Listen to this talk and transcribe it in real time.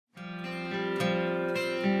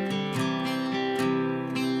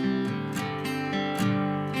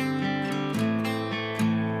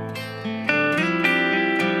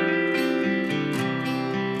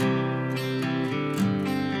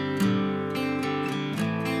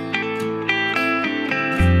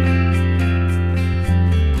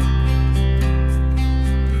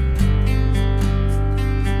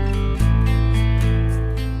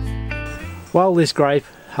While this grape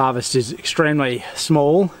harvest is extremely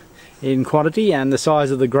small in quantity and the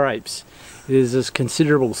size of the grapes, it is of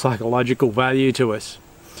considerable psychological value to us.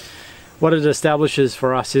 What it establishes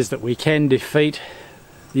for us is that we can defeat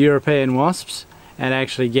the European wasps and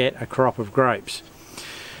actually get a crop of grapes.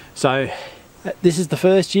 So this is the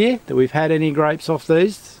first year that we've had any grapes off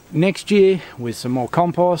these. Next year, with some more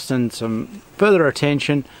compost and some further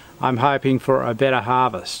attention, I'm hoping for a better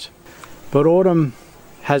harvest. But autumn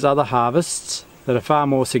has other harvests that are far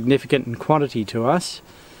more significant in quantity to us,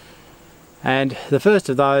 and the first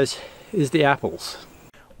of those is the apples.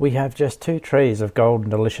 We have just 2 trees of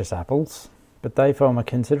golden delicious apples, but they form a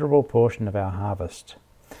considerable portion of our harvest.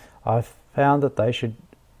 I've found that they should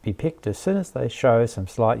be picked as soon as they show some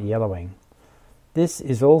slight yellowing. This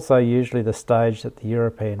is also usually the stage that the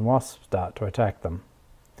European wasps start to attack them.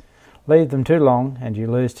 Leave them too long and you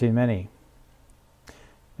lose too many.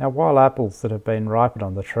 Now, while apples that have been ripened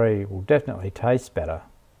on the tree will definitely taste better,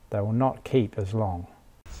 they will not keep as long.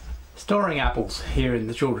 Storing apples here in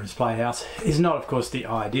the children's playhouse is not, of course, the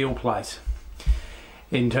ideal place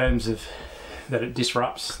in terms of that it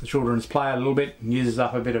disrupts the children's play a little bit and uses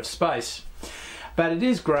up a bit of space. But it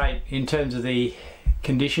is great in terms of the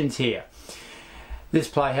conditions here. This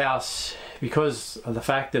playhouse, because of the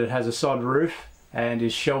fact that it has a sod roof and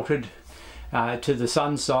is sheltered to the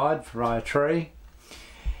sun side by a tree,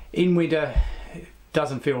 in winter it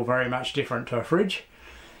doesn't feel very much different to a fridge.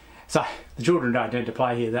 So the children don't tend to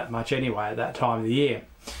play here that much anyway at that time of the year.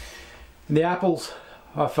 And the apples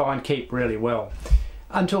I find keep really well.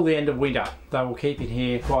 Until the end of winter they will keep in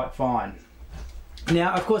here quite fine.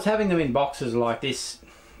 Now, of course, having them in boxes like this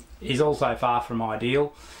is also far from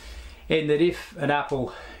ideal, in that if an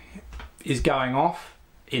apple is going off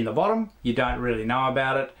in the bottom, you don't really know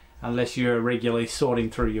about it unless you're regularly sorting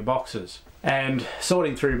through your boxes. And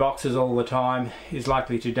sorting through boxes all the time is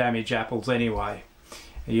likely to damage apples anyway.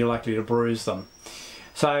 You're likely to bruise them.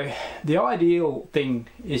 So the ideal thing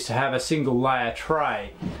is to have a single layer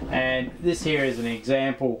tray, and this here is an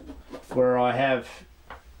example where I have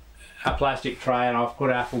a plastic tray and I've put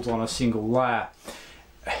apples on a single layer.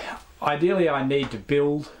 Ideally I need to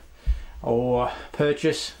build or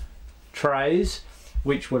purchase trays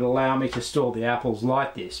which would allow me to store the apples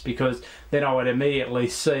like this, because then I would immediately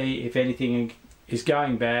see if anything is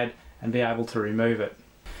going bad and be able to remove it.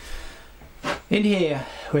 In here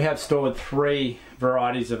we have stored 3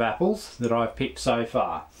 varieties of apples that I've picked so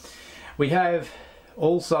far. We have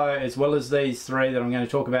also, as well as these 3 that I'm going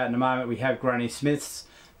to talk about in a moment, we have Granny Smiths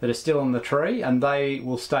that are still on the tree, and they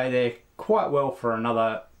will stay there quite well for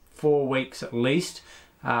another 4 weeks at least.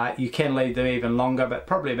 You can leave them even longer, but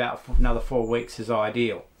probably about another 4 weeks is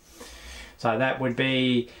ideal. So that would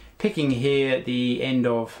be picking here at the end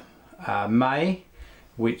of May,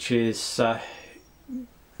 which is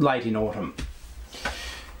late in autumn.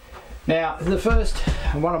 Now, the first,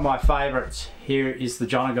 one of my favourites here is the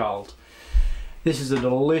Jonagold. This is a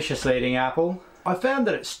delicious eating apple. I found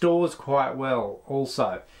that it stores quite well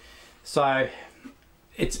also, so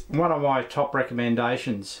it's one of my top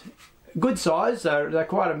recommendations. Good size, they're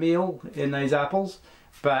quite a meal in these apples,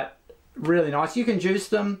 but really nice. You can juice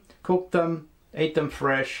them, cook them, eat them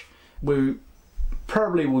fresh. We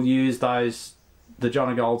probably will use the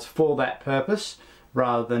Jonagolds for that purpose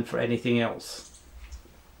rather than for anything else.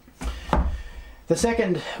 The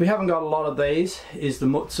second, we haven't got a lot of these, is the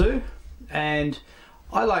Mutsu, and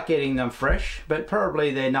I like eating them fresh, but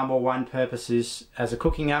probably their number one purpose is as a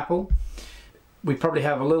cooking apple. We probably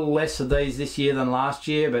have a little less of these this year than last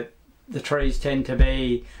year, but the trees tend to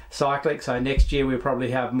be cyclic, so next year we'll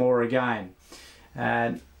probably have more again.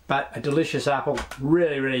 But a delicious apple,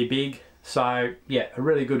 really big, so yeah, a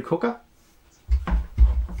really good cooker.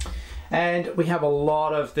 And we have a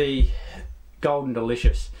lot of the Golden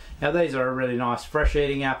Delicious. Now these are a really nice fresh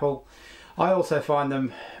eating apple. I also find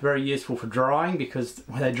them very useful for drying, because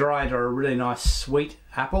when they dry they're a really nice sweet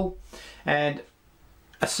apple, and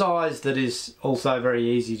a size that is also very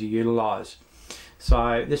easy to utilise.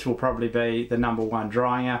 So this will probably be the number one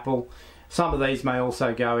drying apple. Some of these may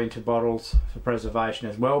also go into bottles for preservation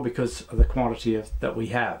as well, because of the quantity that we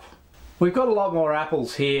have. We've got a lot more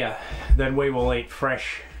apples here than we will eat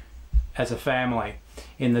fresh as a family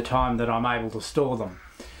in the time that I'm able to store them.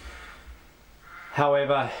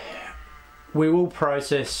 However, we will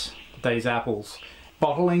process these apples,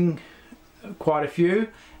 bottling quite a few,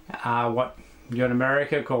 what you in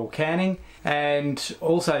America call canning, and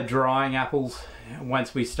also drying apples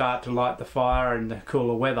once we start to light the fire in the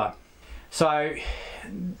cooler weather. So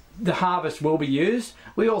the harvest will be used.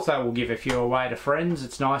 We also will give a few away to friends.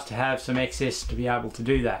 It's nice to have some excess to be able to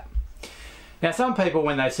do that. Now some people,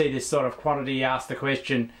 when they see this sort of quantity, ask the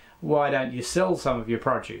question, why don't you sell some of your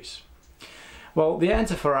produce? Well, the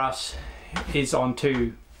answer for us is on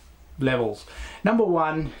two levels. Number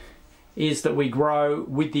one is that we grow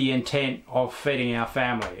with the intent of feeding our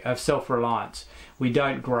family, of self-reliance. We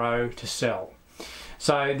don't grow to sell.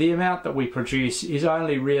 So the amount that we produce is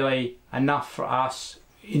only really enough for us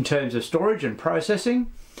in terms of storage and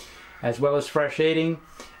processing, as well as fresh eating,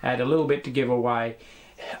 and a little bit to give away.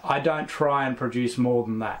 I don't try and produce more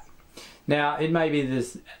than that. Now, it may be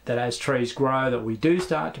that as trees grow that we do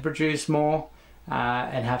start to produce more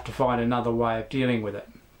and have to find another way of dealing with it.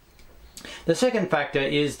 The second factor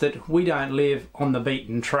is that we don't live on the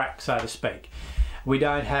beaten track, so to speak. We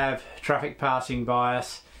don't have traffic passing by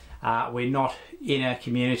us. We're not in a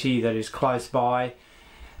community that is close by,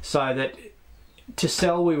 so that to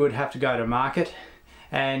sell we would have to go to market,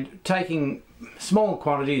 and taking small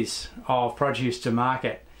quantities of produce to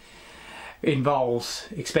market involves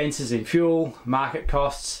expenses in fuel, market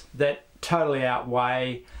costs that totally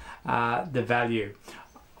outweigh the value.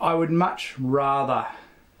 I would much rather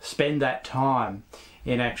spend that time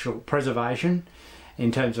in actual preservation,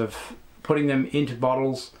 in terms of putting them into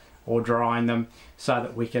bottles or drying them, so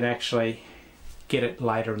that we can actually get it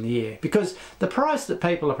later in the year. Because the price that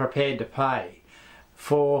people are prepared to pay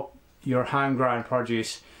for your homegrown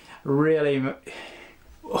produce really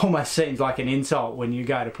almost seems like an insult when you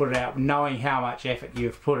go to put it out, knowing how much effort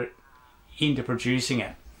you've put it into producing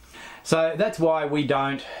it. So that's why we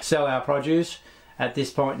don't sell our produce at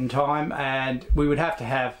this point in time, and we would have to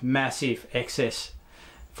have massive excess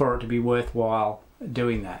for it to be worthwhile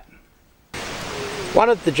doing that. One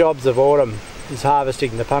of the jobs of autumn is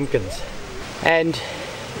harvesting the pumpkins, and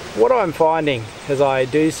what I'm finding as I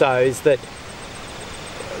do so is that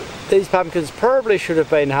these pumpkins probably should have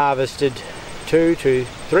been harvested 2 to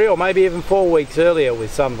 3 or maybe even 4 weeks earlier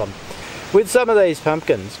with some of them. With some of these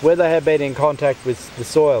pumpkins, where they have been in contact with the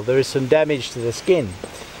soil, there is some damage to the skin,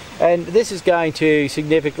 and this is going to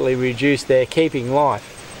significantly reduce their keeping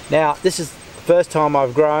life. Now, this is the first time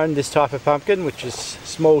I've grown this type of pumpkin, which is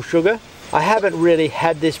small sugar. I haven't really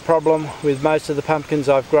had this problem with most of the pumpkins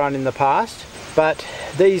I've grown in the past, but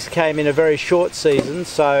these came in a very short season,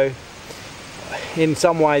 so in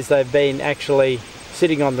some ways they've been actually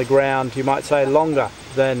sitting on the ground, you might say, longer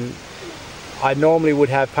than I normally would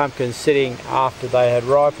have pumpkins sitting after they had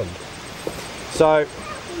ripened. So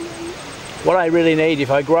what I really need,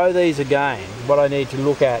 if I grow these again, what I need to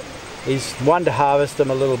look at is, one, to harvest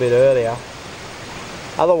them a little bit earlier,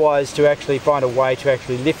 otherwise to actually find a way to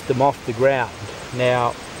actually lift them off the ground.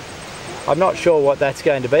 Now, I'm not sure what that's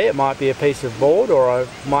going to be. It might be a piece of board, or I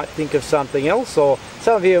might think of something else, or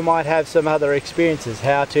some of you might have some other experiences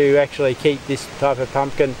how to actually keep this type of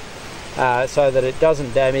pumpkin so that it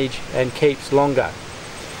doesn't damage and keeps longer.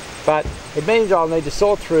 But it means I'll need to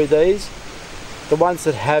sort through these. The ones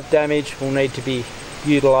that have damage will need to be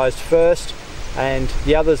utilised first, and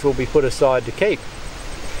the others will be put aside to keep.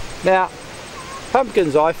 Now,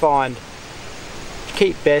 pumpkins I find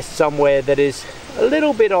keep best somewhere that is a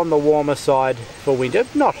little bit on the warmer side for winter,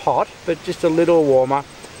 not hot, but just a little warmer,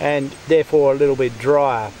 and therefore a little bit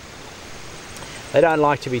drier. They don't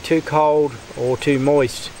like to be too cold or too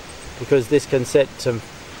moist, because this can set some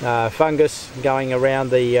fungus going around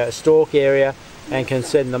the stalk area and can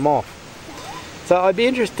send them off. So I'd be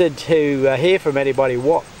interested to hear from anybody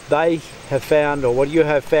what they have found, or what you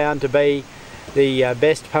have found to be the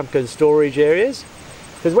best pumpkin storage areas.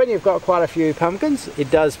 Because when you've got quite a few pumpkins,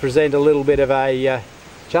 it does present a little bit of a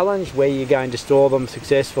challenge where you're going to store them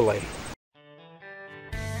successfully.